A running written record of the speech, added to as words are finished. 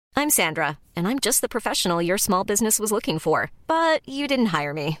I'm Sandra, and I'm just the professional your small business was looking for. But you didn't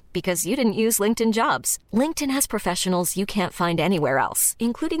hire me because you didn't use LinkedIn Jobs. LinkedIn has professionals you can't find anywhere else,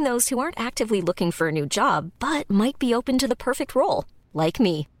 including those who aren't actively looking for a new job, but might be open to the perfect role, like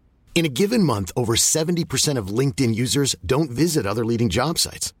me. In a given month, over 70% of LinkedIn users don't visit other leading job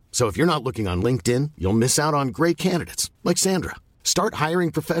sites. So if you're not looking on LinkedIn, you'll miss out on great candidates like Sandra. Start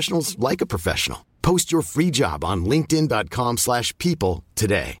hiring professionals like a professional. Post your free job on linkedin.com/people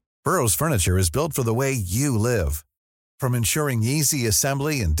today. Burrow's furniture is built for the way you live. From ensuring easy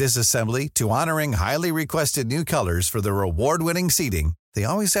assembly and disassembly to honoring highly requested new colors for their award-winning seating, they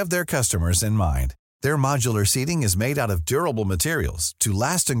always have their customers in mind. Their modular seating is made out of durable materials to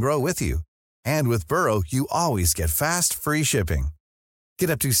last and grow with you. And with Burrow, you always get fast, free shipping.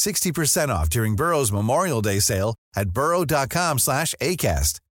 Get up to 60% off during Burrow's Memorial Day sale at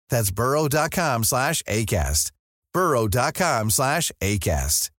burrow.com/ACAST. That's burrow.com/ACAST.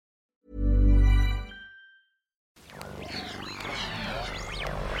 burrow.com/ACAST.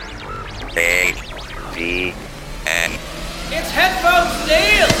 A-D-N. It's Headphones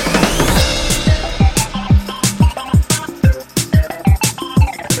Neil!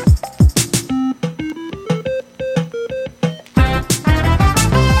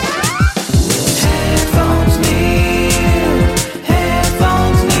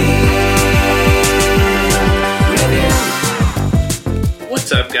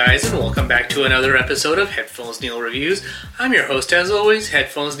 What's up, guys, and welcome back to another episode of Headphones Neil Reviews. I'm your host, as always,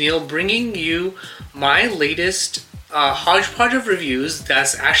 Headphones Neil, bringing you my latest hodgepodge of reviews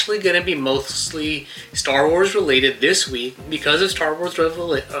that's actually going to be mostly Star Wars related this week because of Star Wars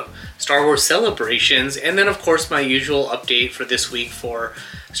celebrations, and then, of course, my usual update for this week for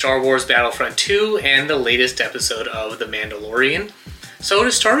Star Wars Battlefront 2 and the latest episode of The Mandalorian. So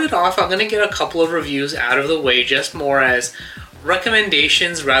to start it off, I'm going to get a couple of reviews out of the way, just more as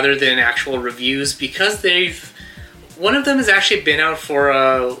recommendations rather than actual reviews, because one of them has actually been out for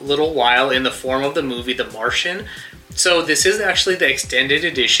a little while in the form of the movie The Martian. So this is actually the extended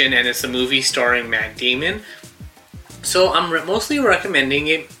edition, and it's a movie starring Matt Damon. So I'm mostly recommending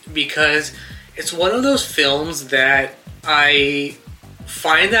it because it's one of those films that I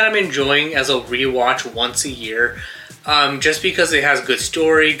find that I'm enjoying as a rewatch once a year. Just because it has good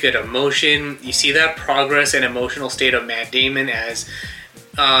story, good emotion. You see that progress and emotional state of Matt Damon as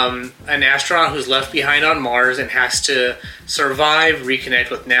an astronaut who's left behind on Mars and has to survive, reconnect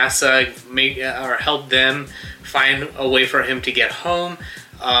with NASA, or help them find a way for him to get home.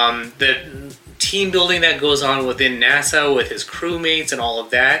 The team building that goes on within NASA with his crewmates and all of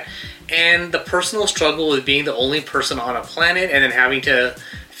that. And the personal struggle with being the only person on a planet and then having to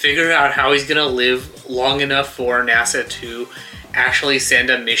figure out how he's going to live long enough for NASA to actually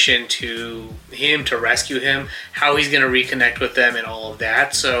send a mission to him to rescue him, how he's going to reconnect with them and all of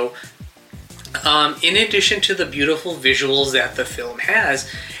that. So in addition to the beautiful visuals that the film has,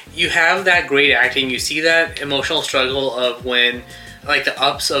 you have that great acting. You see that emotional struggle of when, like the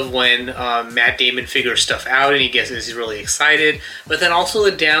ups of when Matt Damon figures stuff out and he's really excited, but then also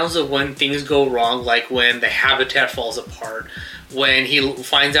the downs of when things go wrong, like when the habitat falls apart, when he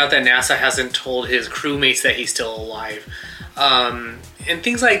finds out that NASA hasn't told his crewmates that he's still alive, and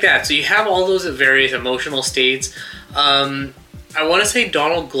things like that. So you have all those various emotional states. I want to say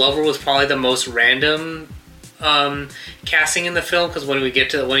Donald Glover was probably the most random casting in the film, because when you get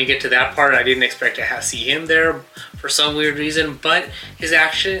to that part, I didn't expect to see him there for some weird reason. But his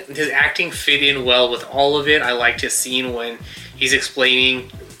acting fit in well with all of it. I liked his scene when he's explaining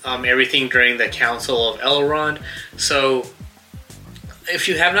everything during the Council of Elrond. So if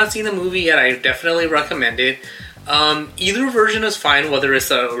you have not seen the movie yet, I definitely recommend it. Either version is fine, whether it's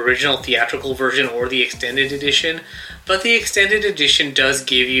the original theatrical version or the extended edition. But the extended edition does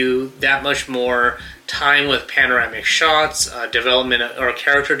give you that much more time with panoramic shots, development or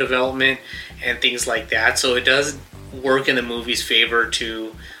character development, and things like that. So it does work in the movie's favor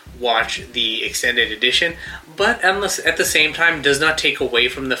to watch the extended edition, but at the same time does not take away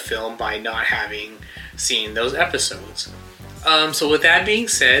from the film by not having seen those episodes. So with that being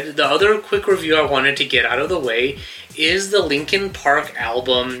said, the other quick review I wanted to get out of the way is the Linkin Park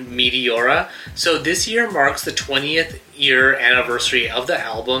album Meteora. So this year marks the 20th year anniversary of the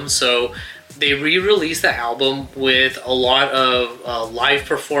album, so they re-released the album with a lot of live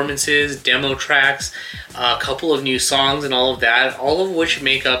performances, demo tracks, a couple of new songs and all of that, all of which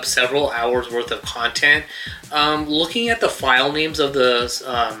make up several hours worth of content. Looking at the file names of the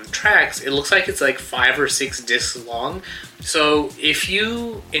tracks, it looks like it's like 5 or 6 discs long. So if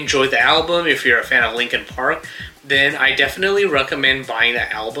you enjoyed the album, if you're a fan of Linkin Park, then I definitely recommend buying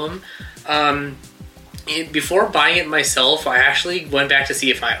the album. before buying it myself, I actually went back to see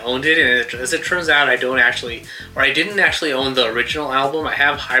if I owned it, and as it turns out, I didn't actually own the original album. I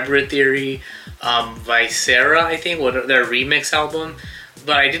have Hybrid Theory, Viscera, I think, their remix album,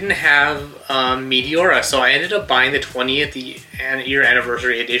 but I didn't have Meteora, so I ended up buying the 20th year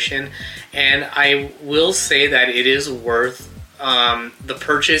anniversary edition, and I will say that it is worth the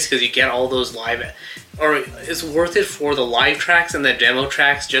purchase because you get all those live, or it's worth it for the live tracks and the demo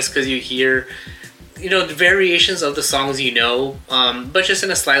tracks, just because you hear, the variations of the songs, but just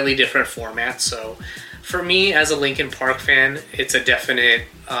in a slightly different format. So for me, as a Linkin Park fan, it's a definite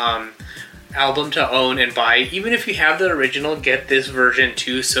album to own and buy. Even if you have the original, get this version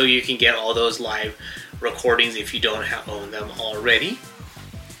too, so you can get all those live recordings if you don't own them already.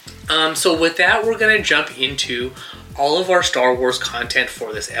 So with that, we're going to jump into all of our Star Wars content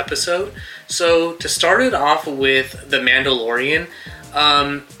for this episode. So to start it off with The Mandalorian,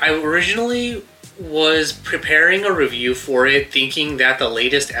 I originally was preparing a review for it thinking that the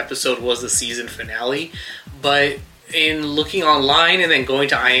latest episode was the season finale, but in looking online and then going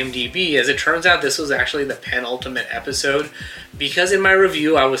to IMDb, as it turns out, this was actually the penultimate episode, because in my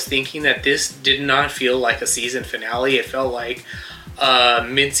review I was thinking that this did not feel like a season finale. It felt like a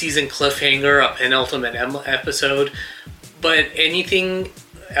mid-season cliffhanger, a penultimate episode, but anything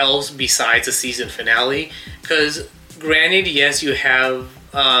else besides a season finale, because granted, yes, you have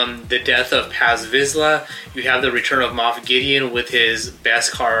the death of Paz Vizsla, you have the return of Moff Gideon with his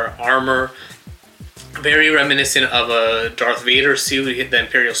Beskar armor, very reminiscent of a Darth Vader suit. The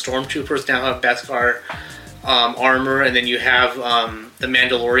Imperial Stormtroopers now have Beskar armor, and then you have the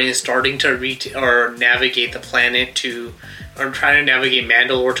Mandalorian starting to navigate the planet or trying to navigate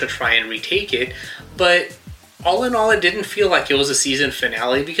Mandalore to try and retake it. But all in all, it didn't feel like it was a season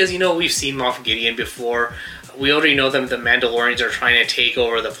finale, because we've seen Moff Gideon before. We already know that the Mandalorians are trying to take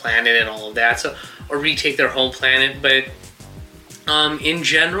over the planet and all of that, or retake their home planet. But in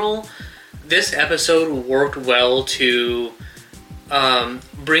general, this episode worked well to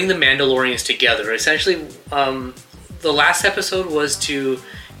bring the Mandalorians together. Essentially, the last episode was to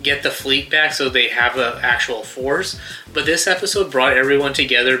get the fleet back so they have an actual force, but this episode brought everyone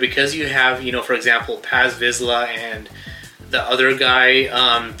together because you have, for example, Paz Vizsla and the other guy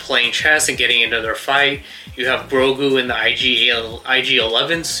playing chess and getting into their fight. You have Grogu in the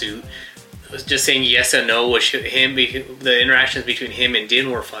IG-11 suit just saying yes and no, which the interactions between him and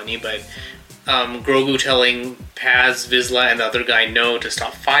Din were funny, but Grogu telling Paz Vizsla and the other guy no to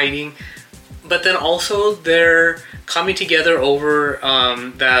stop fighting. But then also they're coming together over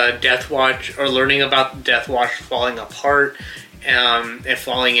the Death Watch, or learning about Death Watch falling apart and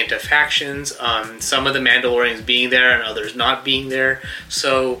falling into factions. Some of the Mandalorians being there and others not being there.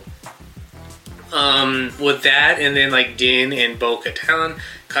 So with that, and then like Din and Bo-Katan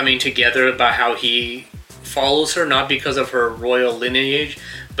coming together about how he follows her not because of her royal lineage,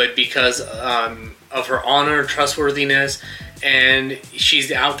 but because of her honor, trustworthiness, and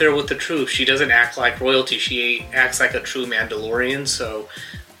she's out there with the truth. She doesn't act like royalty. She acts like a true Mandalorian. So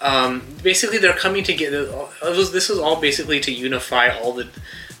basically they're coming together. This was all basically to unify all the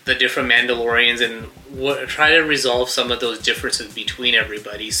different Mandalorians and try to resolve some of those differences between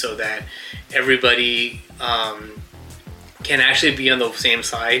everybody, so that everybody can actually be on the same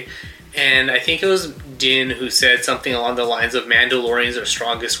side. And I think it was Din who said something along the lines of Mandalorians are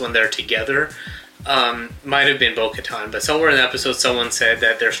strongest when they're together. Might have been Bo-Katan, but somewhere in the episode someone said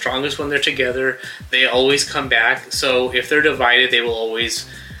that they're strongest when they're together. They always come back. So if they're divided, they will always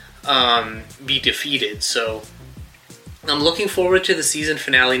be defeated. So I'm looking forward to the season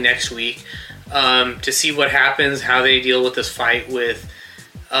finale next week to see what happens, how they deal with this fight with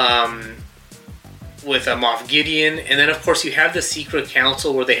Moff Gideon. And then of course you have the Secret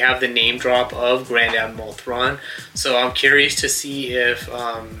Council where they have the name drop of Grand Admiral Thrawn. So I'm curious to see if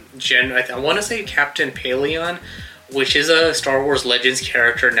I want to say Captain Paleon, which is a Star Wars Legends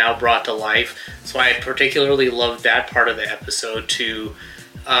character now brought to life. So I particularly loved that part of the episode, to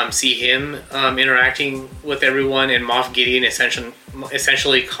see him interacting with everyone, and Moff Gideon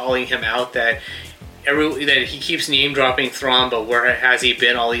essentially calling him out that he keeps name dropping Thrawn, but where has he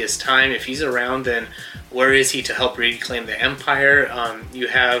been all this time? If he's around, then where is he to help reclaim the Empire? You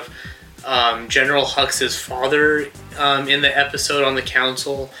have General Hux's father in the episode on the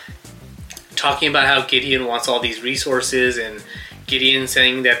council talking about how Gideon wants all these resources, and Gideon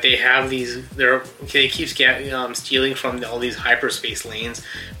saying that they have they keep stealing from all these hyperspace lanes,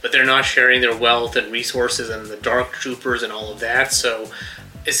 but they're not sharing their wealth and resources and the Dark Troopers and all of that. So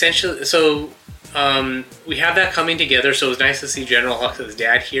essentially, we have that coming together. So it was nice to see General Hux's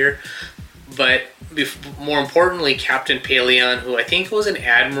dad here, but more importantly, Captain Paleon, who I think was an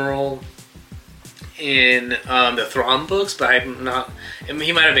admiral in the Thrawn books, but I'm not. I mean,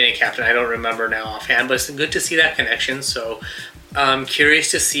 he might have been a captain. I don't remember now offhand, but it's good to see that connection. So I'm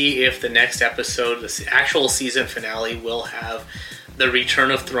curious to see if the next episode, the actual season finale, will have the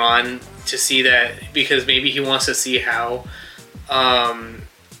return of Thrawn, to see that, because maybe he wants to see how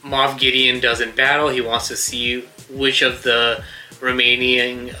Moff Gideon does in battle. He wants to see which of the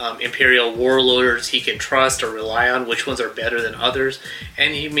remaining Imperial warlords he can trust or rely on, which ones are better than others,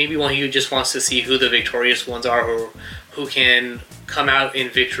 and he just wants to see who the victorious ones are, who can come out in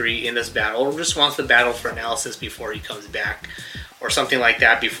victory in this battle, or just wants the battle for analysis before he comes back, or something like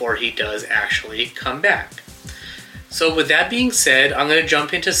that, before he does actually come back. So with that being said, I'm going to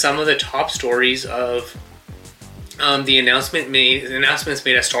jump into some of the top stories of the announcements made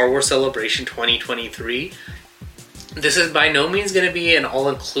at Star Wars Celebration 2023. This is by no means going to be an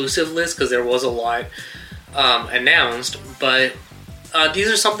all-inclusive list, because there was a lot announced, but these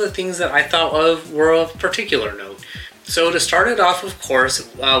are some of the things that I thought were of particular note. So to start it off, of course,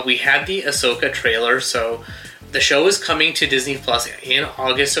 we had the Ahsoka trailer. So the show is coming to Disney Plus in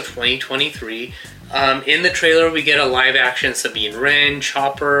August of 2023. In the trailer, we get a live-action Sabine Wren,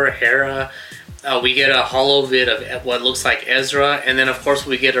 Chopper, Hera. We get a holo vid of what looks like Ezra, and then of course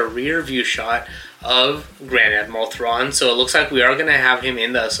we get a rear view shot of Grand Admiral Thrawn. So it looks like we are going to have him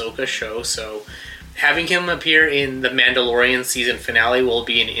in the Ahsoka show. So having him appear in the Mandalorian season finale will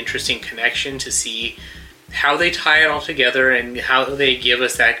be an interesting connection to see how they tie it all together and how they give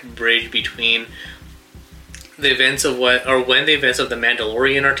us that bridge between the events of when the events of the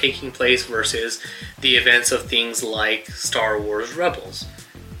Mandalorian are taking place versus the events of things like Star Wars Rebels.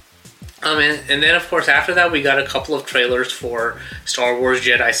 And then, of course, after that, we got a couple of trailers for Star Wars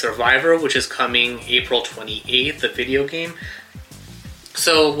Jedi Survivor, which is coming April 28th, the video game.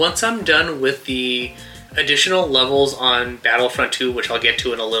 So once I'm done with the additional levels on Battlefront 2, which I'll get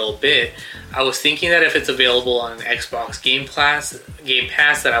to in a little bit, I was thinking that if it's available on Xbox Game Pass,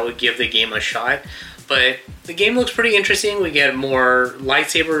 that I would give the game a shot. But the game looks pretty interesting. We get more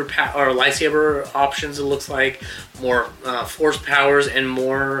lightsaber options, it looks like, more force powers, and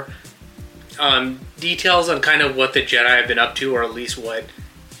more details on kind of what the Jedi have been up to, or at least what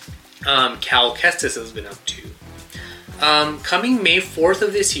Cal Kestis has been up to. Coming May 4th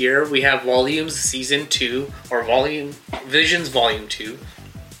of this year, we have Volumes Season 2, or Visions Volume 2,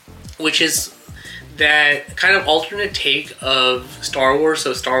 which is that kind of alternate take of Star Wars.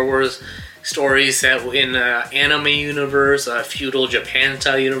 So Star Wars stories set in anime universe, feudal Japan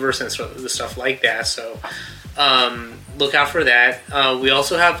style universe, and stuff like that. So look out for that. We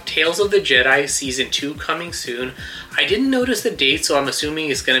also have Tales of the Jedi Season 2 coming soon. I didn't notice the date, so I'm assuming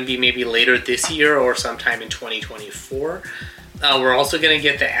it's going to be maybe later this year or sometime in 2024. We're also going to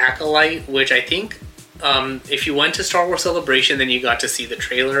get the Acolyte, which I think if you went to Star Wars Celebration, then you got to see the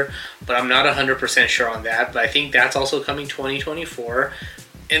trailer, but I'm not 100% sure on that. But I think that's also coming 2024.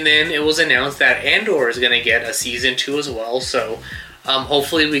 And then it was announced that Andor is going to get a Season 2 as well, so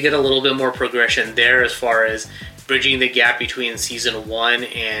hopefully we get a little bit more progression there as far as bridging the gap between Season 1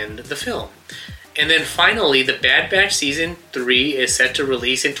 and the film. And then finally, the Bad Batch Season 3 is set to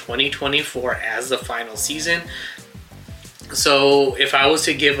release in 2024 as the final season. So if I was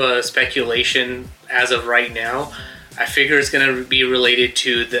to give a speculation as of right now, I figure it's going to be related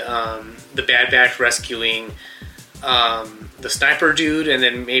to the Bad Batch rescuing the sniper dude, and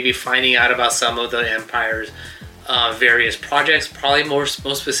then maybe finding out about some of the Empire's various projects, probably most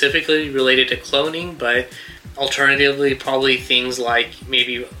specifically related to cloning, but alternatively probably things like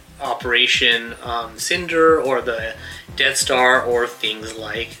maybe Operation Cinder or the Death Star or things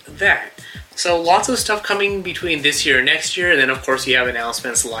like that. So lots of stuff coming between this year and next year, and then of course you have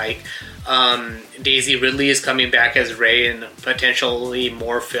announcements like Daisy Ridley is coming back as Rey, and potentially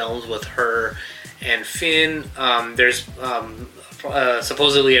more films with her and Finn. There's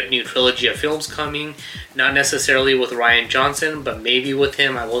supposedly a new trilogy of films coming, not necessarily with Rian Johnson, but maybe with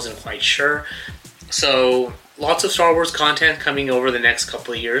him. I wasn't quite sure. So lots of Star Wars content coming over the next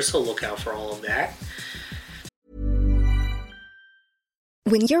couple of years, so look out for all of that.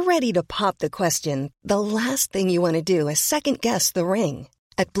 When you're ready to pop the question, the last thing you want to do is second-guess the ring.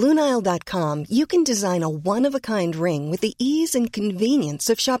 At BlueNile.com, you can design a one-of-a-kind ring with the ease and convenience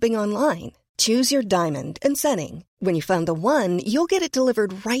of shopping online. Choose your diamond and setting. When you find the one, you'll get it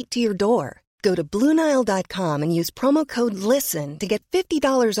delivered right to your door. Go to BlueNile.com and use promo code LISTEN to get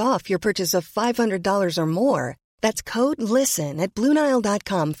 $50 off your purchase of $500 or more. That's code LISTEN at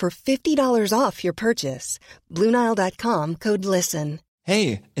BlueNile.com for $50 off your purchase. BlueNile.com, code LISTEN.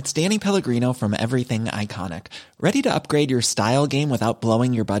 Hey, it's Danny Pellegrino from Everything Iconic. Ready to upgrade your style game without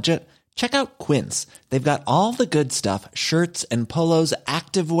blowing your budget? Check out Quince. They've got all the good stuff, shirts and polos,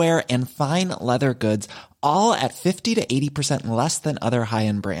 activewear, and fine leather goods, all at 50 to 80% less than other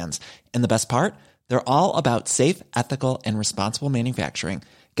high-end brands. And the best part? They're all about safe, ethical, and responsible manufacturing.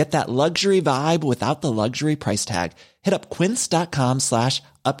 Get that luxury vibe without the luxury price tag. Hit up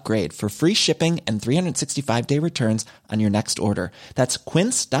quince.com/upgrade for free shipping and 365-day returns on your next order. That's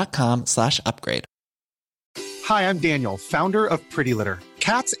quince.com/upgrade. Hi, I'm Daniel, founder of Pretty Litter.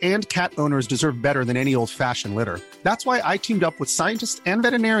 Cats and cat owners deserve better than any old-fashioned litter. That's why I teamed up with scientists and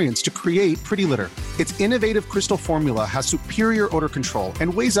veterinarians to create Pretty Litter. Its innovative crystal formula has superior odor control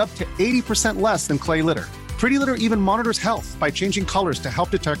and weighs up to 80% less than clay litter. Pretty Litter even monitors health by changing colors to help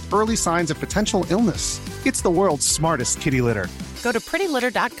detect early signs of potential illness. It's the world's smartest kitty litter. Go to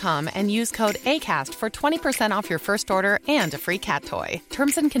prettylitter.com and use code ACAST for 20% off your first order and a free cat toy.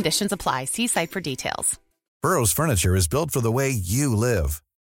 Terms and conditions apply. See site for details. Burrow's furniture is built for the way you live.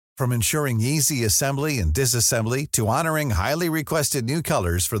 From ensuring easy assembly and disassembly to honoring highly requested new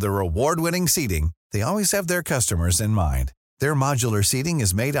colors for their award-winning seating, they always have their customers in mind. Their modular seating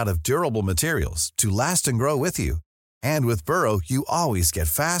is made out of durable materials to last and grow with you. And with Burrow, you always get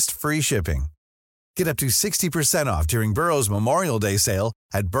fast, free shipping. Get up to 60% off during Burrow's Memorial Day sale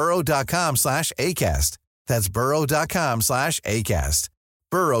at burrow.com/ACAST. That's burrow.com/ACAST.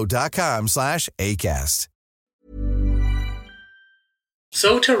 burrow.com/ACAST.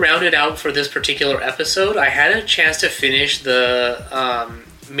 So to round it out for this particular episode, I had a chance to finish the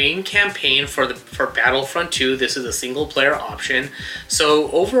main campaign for Battlefront 2. This is a single player option. So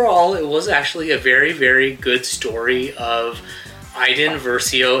overall, it was actually a very, very good story of Iden,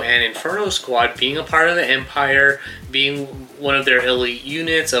 Versio, and Inferno Squad being a part of the Empire, being one of their elite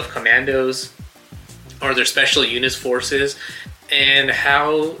units of commandos, or their special units forces, and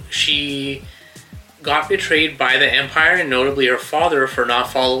how she got betrayed by the Empire, and notably her father, for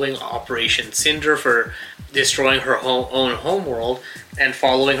not following Operation Cinder, for destroying her own homeworld, and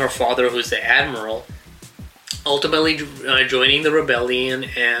following her father, who's the Admiral, ultimately joining the rebellion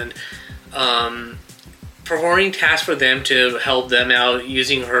and performing tasks for them to help them out,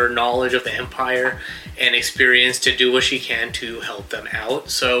 using her knowledge of the Empire and experience to do what she can to help them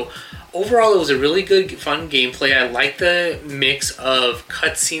out. So overall, it was a really good, fun gameplay. I like the mix of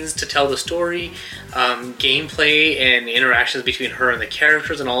cutscenes to tell the story, gameplay, and interactions between her and the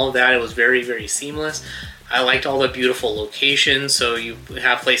characters and all of that. It was very, very seamless. I liked all the beautiful locations. So you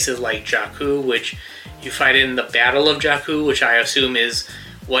have places like Jakku, which you fight in the Battle of Jakku, which I assume is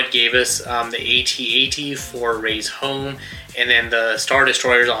what gave us the AT-AT for Rey's home, and then the Star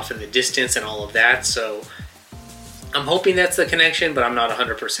Destroyers off in the distance and all of that. So I'm hoping that's the connection, but I'm not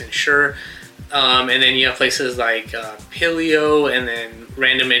 100% sure. And then you have places like Pilio, and then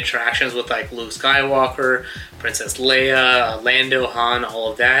random interactions with like Luke Skywalker, Princess Leia, Lando, Han,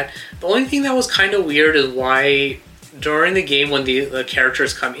 all of that. The only thing that was kind of weird is why during the game when the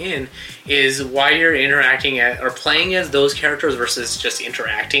characters come in is why you're interacting or playing as those characters versus just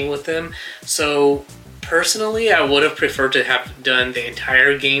interacting with them. So personally, I would have preferred to have done the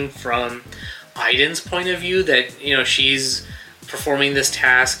entire game from Iden's point of view, that, you know, she's performing this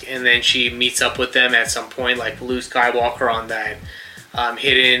task and then she meets up with them at some point, like Luke Skywalker on that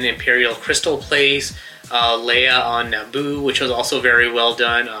hidden Imperial crystal place, Leia on Naboo, which was also very well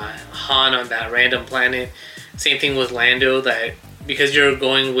done, Han on that random planet. Same thing with Lando, that because you're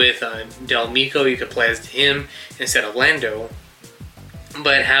going with Del Meeko, you could play as him instead of Lando,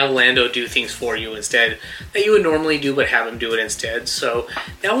 but have Lando do things for you instead that you would normally do, but have him do it instead. So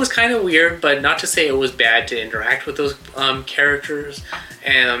that was kind of weird, but not to say it was bad to interact with those characters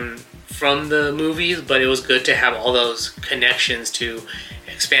from the movies, but it was good to have all those connections to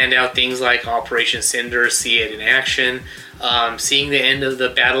expand out things like Operation Cinder, see it in action, seeing the end of the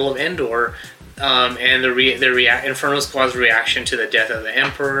Battle of Endor, and the Inferno Squad's reaction to the death of the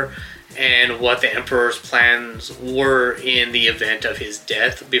Emperor, and what the Emperor's plans were in the event of his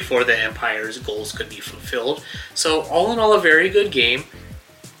death before the Empire's goals could be fulfilled. So all in all, a very good game.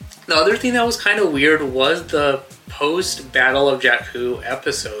 The other thing that was kind of weird was the post-Battle of Jakku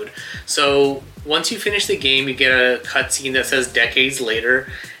episode. So once you finish the game, you get a cutscene that says decades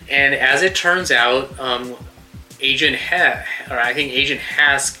later, and as it turns out, Agent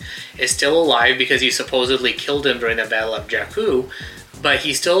Hask is still alive because you supposedly killed him during the Battle of Jakku, but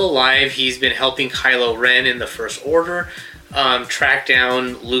he's still alive. He's been helping Kylo Ren in the First Order track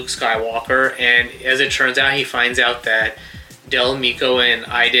down Luke Skywalker, and as it turns out, he finds out that Del Meeko and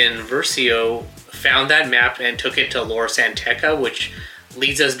Iden Versio found that map and took it to Lor San Tekka, which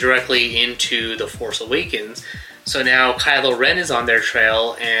leads us directly into The Force Awakens. So now Kylo Ren is on their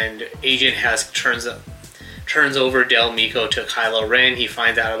trail, and Agent Hask turns turns over Del Meeko to Kylo Ren. He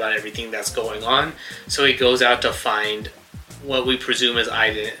finds out about everything that's going on. So he goes out to find what we presume is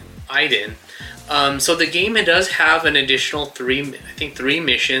Iden. So the game does have an additional three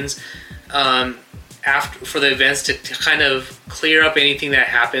missions for the events to kind of clear up anything that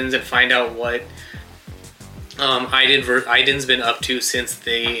happens and find out what Iden's been up to since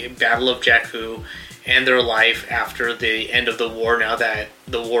the Battle of Jakku and their life after the end of the war. Now that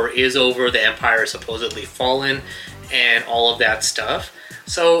the war is over, the Empire is supposedly fallen, and all of that stuff.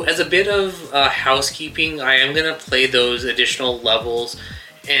 So as a bit of housekeeping, I am going to play those additional levels.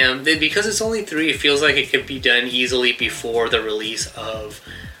 And because it's only 3, it feels like it could be done easily before the release of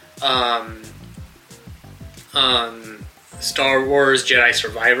Star Wars Jedi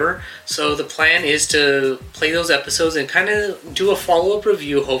Survivor. So the plan is to play those episodes and kind of do a follow-up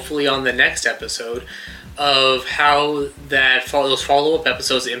review, hopefully on the next episode, of how those follow-up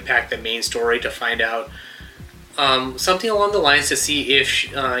episodes impact the main story, to find out something along the lines to see if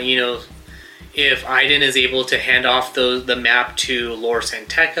if Iden is able to hand off the map to Lor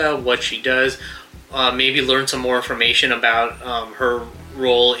Santeca, what she does, maybe learn some more information about her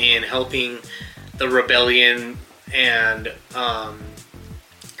role in helping the rebellion and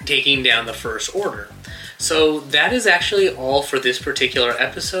taking down the First Order. So that is actually all for this particular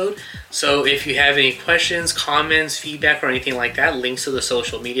episode. So if you have any questions, comments, feedback, or anything like that, links to the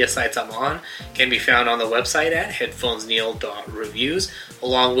social media sites I'm on can be found on the website at headphonesneil.reviews,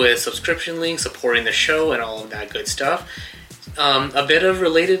 along with subscription links supporting the show and all of that good stuff. A bit of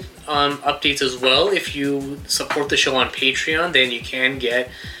related updates as well. If you support the show on Patreon, then you can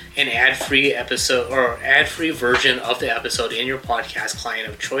get an ad-free episode or ad-free version of the episode in your podcast client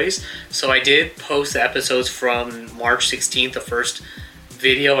of choice. So I did post the episodes from March 16th, the first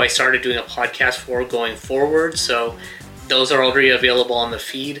video I started doing a podcast for going forward. So those are already available on the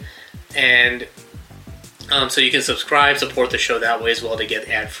feed, and so you can subscribe, support the show that way as well to get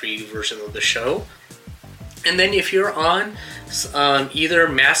ad-free version of the show. And then if you're on either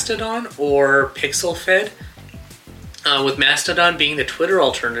Mastodon or PixelFed, with Mastodon being the Twitter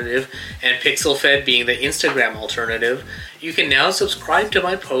alternative and PixelFed being the Instagram alternative, you can now subscribe to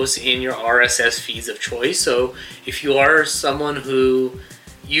my posts in your RSS feeds of choice. So if you are someone who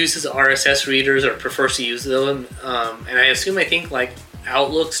uses RSS readers or prefers to use them, and I think like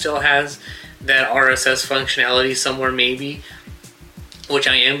Outlook still has that RSS functionality somewhere maybe, which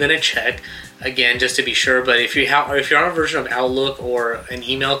I am going to check again just to be sure. But if you're on a version of Outlook or an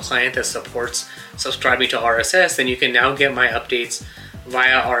email client that supports subscribing to RSS, then you can now get my updates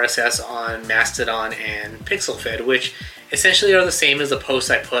via RSS on Mastodon and PixelFed, which essentially are the same as the posts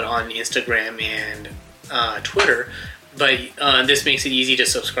I put on Instagram and Twitter. But this makes it easy to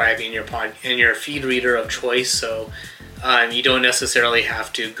subscribe in your feed reader of choice, so you don't necessarily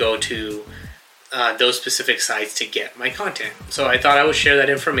have to go to those specific sites to get my content. So I thought I would share that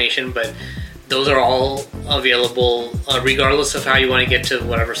information, but those are all available regardless of how you want to get to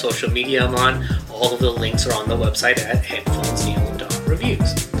whatever social media I'm on. All of the links are on the website at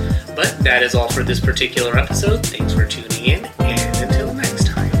headphonesneil.reviews. But that is all for this particular episode. Thanks for tuning in, and until next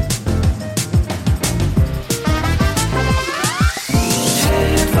time.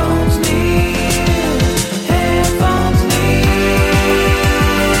 Headphones Neil, Headphones Neil.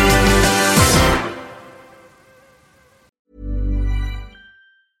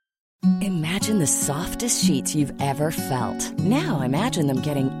 Imagine the softest sheets you've ever felt. Now imagine them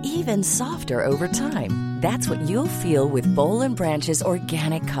getting even softer over time. That's what you'll feel with Boll & Branch's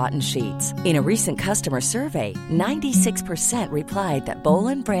organic cotton sheets. In a recent customer survey, 96% replied that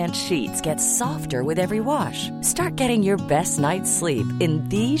Boll & Branch sheets get softer with every wash. Start getting your best night's sleep in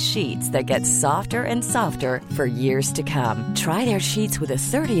these sheets that get softer and softer for years to come. Try their sheets with a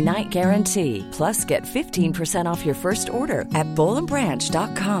 30-night guarantee. Plus, get 15% off your first order at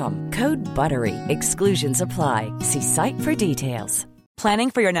bollandbranch.com. Code BUTTERY. Exclusions apply. See site for details. Planning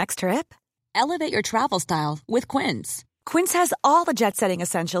for your next trip? Elevate your travel style with Quince. Quince has all the jet-setting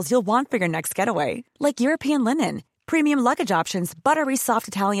essentials you'll want for your next getaway, like European linen, premium luggage options, buttery soft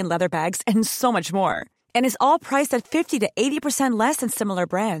Italian leather bags, and so much more. And is all priced at 50 to 80% less than similar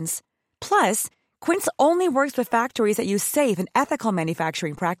brands. Plus, Quince only works with factories that use safe and ethical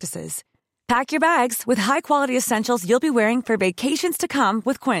manufacturing practices. Pack your bags with high-quality essentials you'll be wearing for vacations to come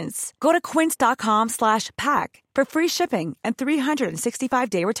with Quince. Go to quince.com/pack for free shipping and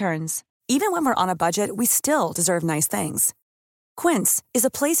 365-day returns. Even when we're on a budget, we still deserve nice things. Quince is a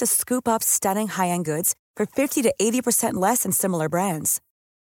place to scoop up stunning high-end goods for 50 to 80% less than similar brands.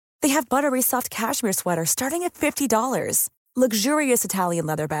 They have buttery soft cashmere sweaters starting at $50, luxurious Italian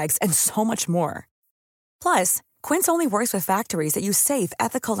leather bags, and so much more. Plus, Quince only works with factories that use safe,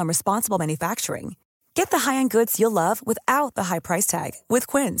 ethical, and responsible manufacturing. Get the high-end goods you'll love without the high price tag with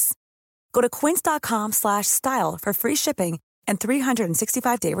Quince. Go to quince.com/style for free shipping and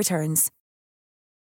 365-day returns.